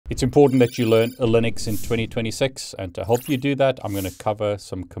It's important that you learn Linux in 2026, and to help you do that, I'm going to cover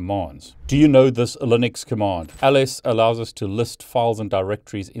some commands. Do you know this Linux command? ls allows us to list files and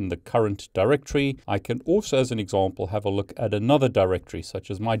directories in the current directory. I can also, as an example, have a look at another directory, such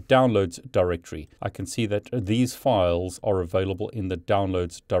as my downloads directory. I can see that these files are available in the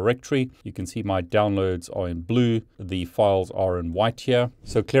downloads directory. You can see my downloads are in blue, the files are in white here.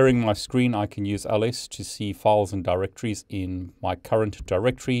 So clearing my screen, I can use ls to see files and directories in my current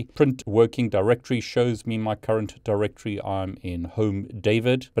directory. Print working directory shows me my current directory. I'm in home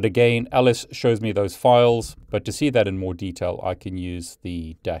David, but again, ls shows me those files. But to see that in more detail, I can use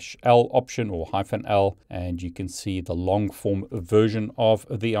the -l option or -l, and you can see the long form version of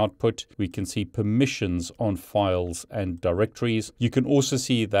the output. We can see permissions on files and directories. You can also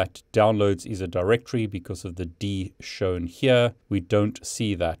see that downloads is a directory because of the D shown here. We don't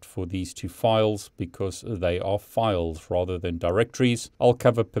see that for these two files because they are files rather than directories. I'll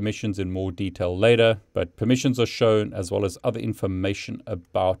cover permissions in more detail later, but permissions are shown as well as other information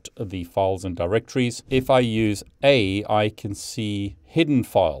about the files and directories. If I use A, I can see hidden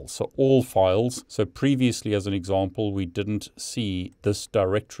files, so all files. So previously, as an example, we didn't see this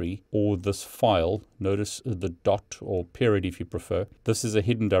directory or this file. Notice the dot or period if you prefer. This is a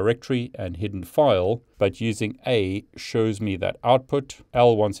hidden directory and hidden file, but using A shows me that output.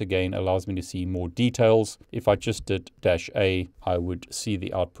 L once again allows me to see more details. If I just did -A, I would see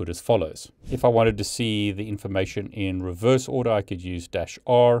the output as follows. If I wanted to see the information in reverse order, I could use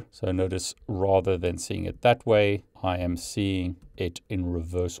 -R. So notice rather than seeing it that way, I am seeing it in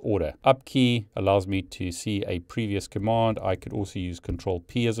reverse order. Up key allows me to see a previous command. I could also use Control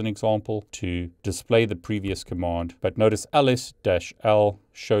P as an example to display the previous command. But notice ls-l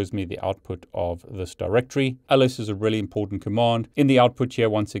shows me the output of this directory. ls is a really important command. In the output here,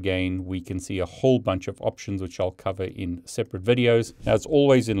 once again, we can see a whole bunch of options, which I'll cover in separate videos. Now, as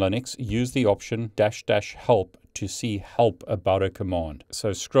always in Linux, use the option --help to see help about a command.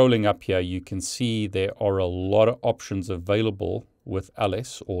 So scrolling up here, you can see there are a lot of options available with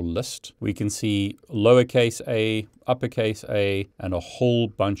ls or list. We can see lowercase a, uppercase a, and a whole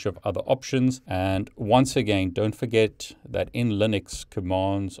bunch of other options. And once again, don't forget that in Linux,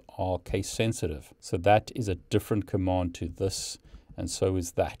 commands are case sensitive. So that is a different command to this, and so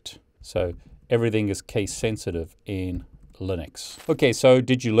is that. So everything is case sensitive in Linux. Okay, so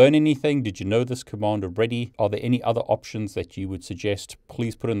did you learn anything? Did you know this command already? Are there any other options that you would suggest?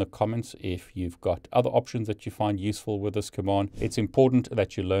 Please put in the comments if you've got other options that you find useful with this command. It's important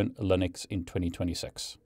that you learn Linux in 2026.